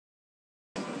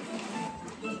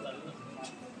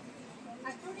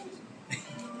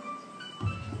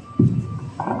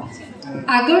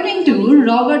According to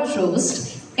Robert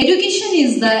Frost, education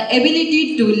is the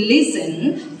ability to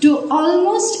listen to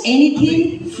almost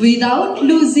anything without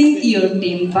losing your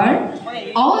temper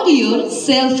or your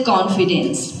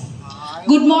self-confidence.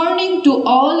 Good morning to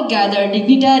all gathered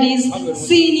dignitaries,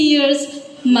 seniors,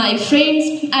 my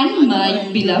friends and my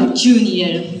beloved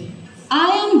junior. I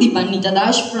am Deepanita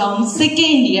Das from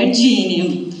 2nd year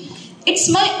GNM. It's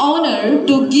my honor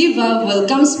to give a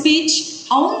welcome speech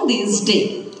on this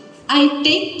day. I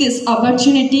take this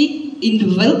opportunity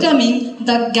in welcoming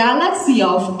the galaxy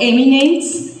of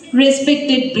eminence,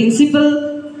 respected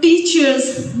principal,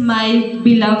 teachers, my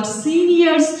beloved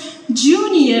seniors,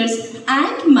 juniors,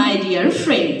 and my dear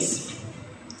friends.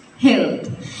 Health.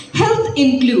 Health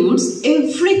includes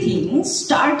everything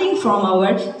starting from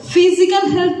our physical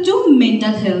health to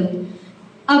mental health.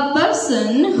 A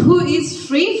person who is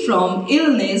free from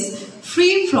illness,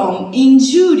 free from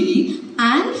injury,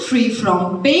 and free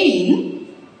from pain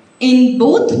in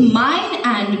both mind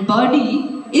and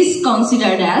body is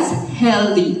considered as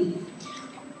healthy.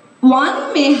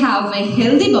 One may have a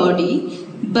healthy body,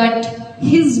 but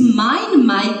his mind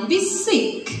might be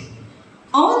sick.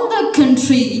 On the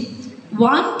contrary,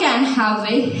 one can have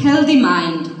a healthy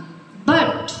mind,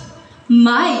 but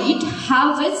might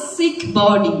have a sick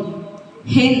body.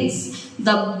 Hence,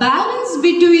 the balance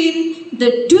between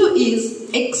the two is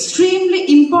extremely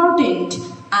important,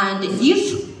 and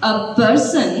if a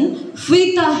person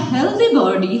with a healthy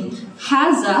body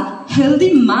has a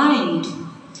healthy mind,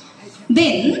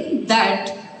 then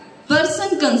that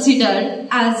person considered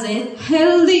as a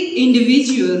healthy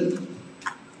individual.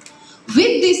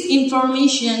 With this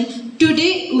information,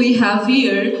 today we have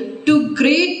here two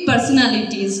great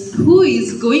personalities who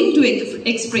is going to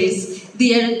express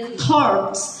their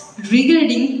thoughts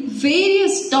regarding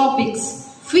various topics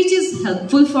which is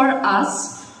helpful for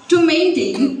us to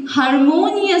maintain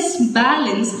harmonious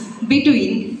balance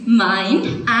between mind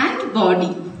and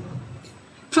body.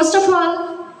 First of all,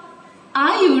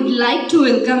 I would like to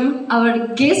welcome our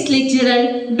guest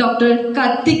lecturer, Dr.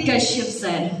 Karthik Kashyap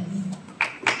sir,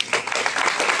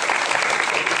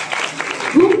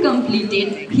 who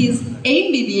completed his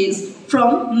MBBS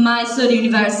from Mysore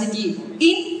University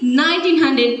in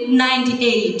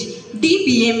 1998,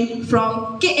 DPM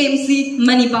from KMC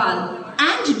Manipal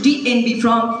and DNB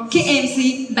from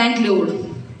KMC Bangalore.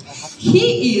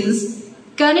 He is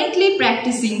currently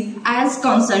practicing as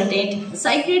consultant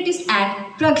psychiatrist at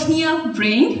Pragnya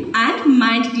Brain and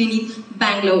Mind Clinic,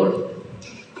 Bangalore.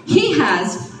 He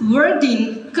has worked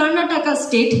in Karnataka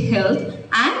State Health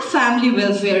and Family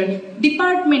Welfare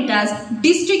Department as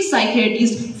district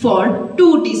psychiatrist for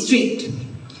 2 districts.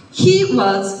 He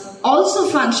was also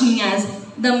functioning as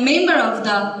the member of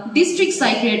the District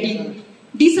Psychiatric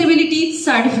Disability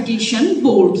Certification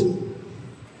Board.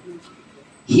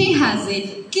 He has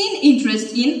a keen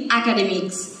interest in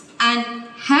academics and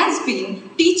has been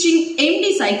teaching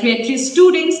MD psychiatry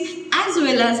students as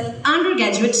well as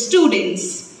undergraduate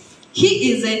students.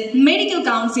 He is a Medical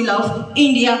Council of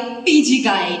India PG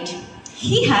Guide.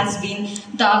 He has been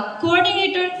the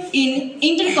coordinator in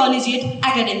intercollegiate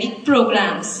academic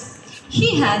programs.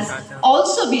 He has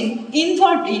also been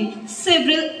involved in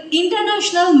several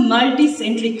international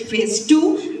multicentric phase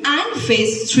 2 and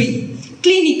phase 3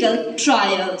 clinical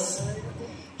trials.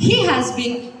 He has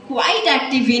been quite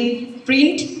active in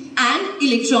print and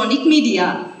electronic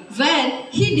media, where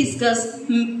he discusses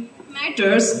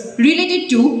matters related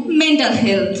to mental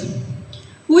health.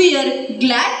 We are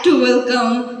glad to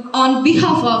welcome on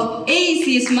behalf of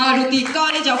AECS Maruti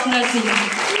College of Nursing.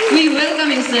 We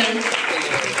welcome you, sir.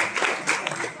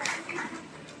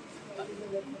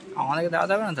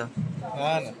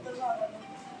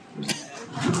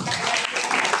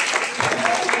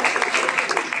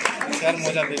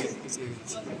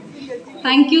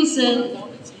 Thank you, sir.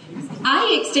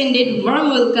 I extended warm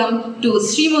welcome to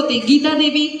Srimati Geeta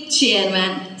Devi,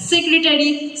 Chairman,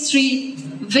 Secretary Sri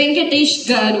Venkatesh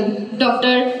Garu,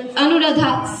 Dr.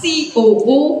 Anuradha,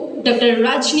 COO, Dr.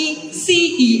 Rajni,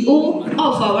 CEO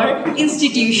of our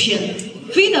institution,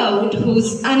 without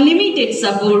whose unlimited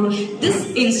support this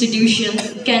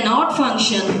institution cannot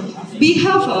function.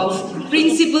 Behalf of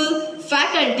principal,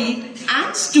 faculty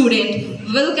and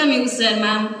student, welcome you, sir,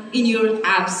 ma'am, in your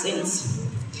absence.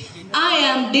 I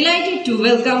am delighted to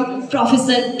welcome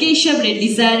Professor Keshav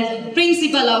Reddy sir,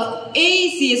 Principal of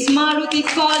AECS Maruti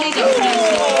College of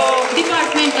Nursing,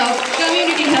 Department of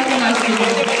Community Health and Nursing.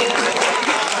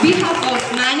 Behalf of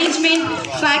management,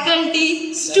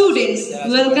 faculty, students,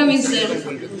 welcome you, sir.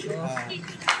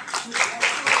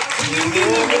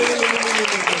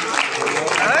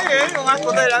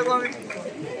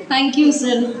 Thank you,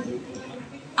 sir.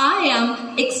 I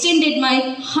am extended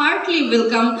my heartily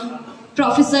welcome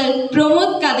Professor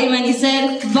Pramod Kademani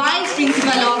sir, Vice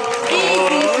Principal of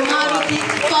A.C. Maruti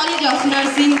College of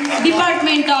Nursing,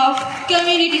 Department of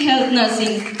Community Health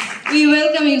Nursing. We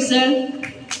welcome you, sir.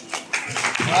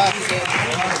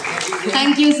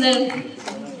 Thank you, sir.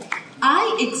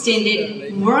 I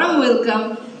extended warm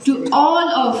welcome to all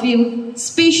of you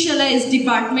specialized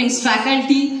departments,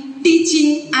 faculty,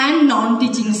 teaching and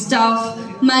non-teaching staff,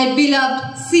 my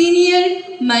beloved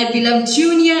senior, my beloved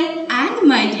junior and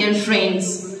my dear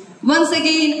friends. Once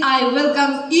again, I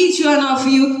welcome each one of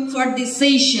you for this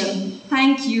session.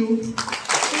 Thank you.